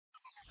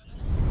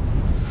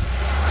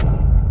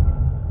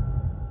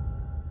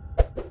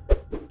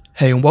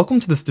Hey and welcome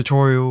to this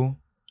tutorial.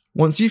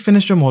 Once you've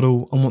finished your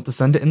model and want to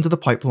send it into the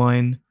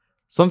pipeline,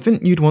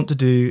 something you'd want to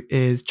do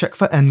is check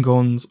for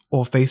ngons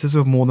or faces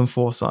with more than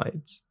 4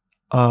 sides.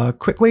 A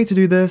quick way to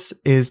do this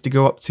is to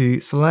go up to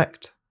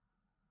Select,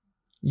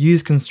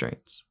 Use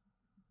Constraints.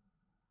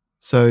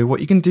 So what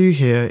you can do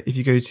here, if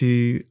you go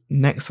to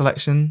Next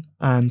Selection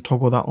and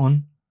toggle that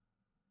on,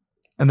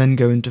 and then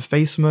go into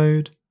Face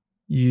Mode,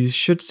 you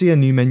should see a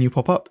new menu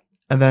pop up,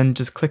 and then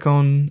just click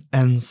on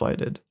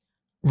N-sided.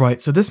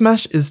 Right, so this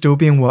mesh is still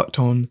being worked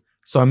on,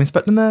 so I'm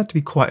expecting there to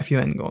be quite a few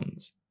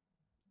ngons.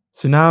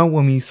 So now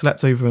when we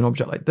select over an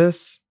object like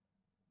this,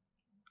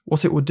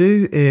 what it will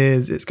do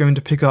is it's going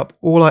to pick up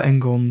all our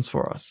ngons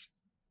for us,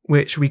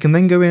 which we can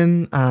then go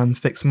in and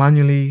fix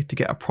manually to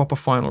get a proper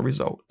final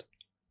result.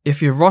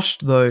 If you're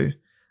rushed though,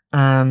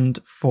 and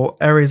for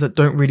areas that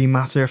don't really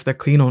matter if they're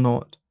clean or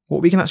not,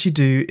 what we can actually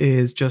do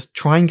is just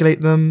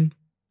triangulate them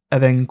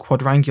and then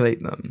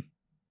quadrangulate them.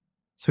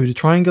 So to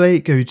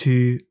triangulate, go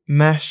to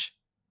Mesh,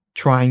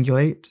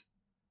 Triangulate,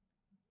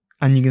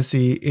 and you can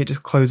see it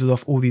just closes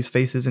off all these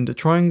faces into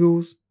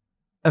triangles,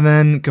 and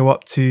then go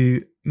up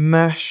to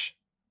Mesh,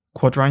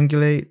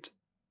 Quadrangulate,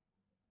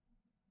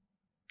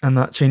 and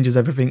that changes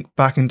everything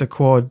back into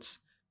quads.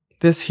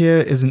 This here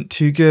isn't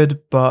too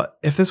good, but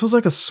if this was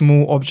like a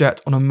small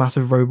object on a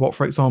massive robot,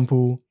 for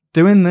example,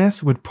 doing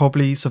this would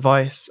probably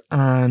suffice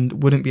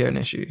and wouldn't be an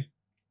issue.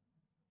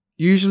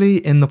 Usually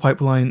in the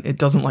pipeline it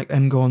doesn't like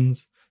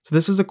ngons, so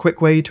this is a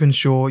quick way to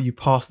ensure you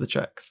pass the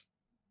checks.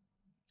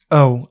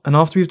 Oh, and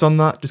after we've done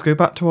that, just go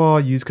back to our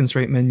Use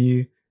Constraint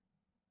menu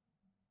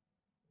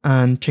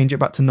and change it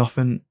back to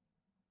nothing,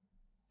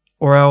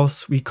 or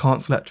else we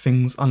can't select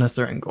things unless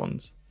they're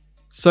ngons.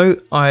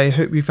 So I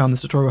hope you found this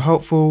tutorial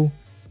helpful.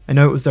 I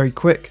know it was very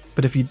quick,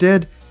 but if you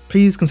did,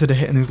 please consider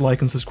hitting those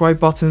like and subscribe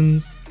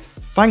buttons.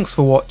 Thanks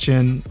for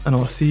watching, and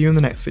I'll see you in the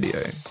next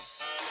video.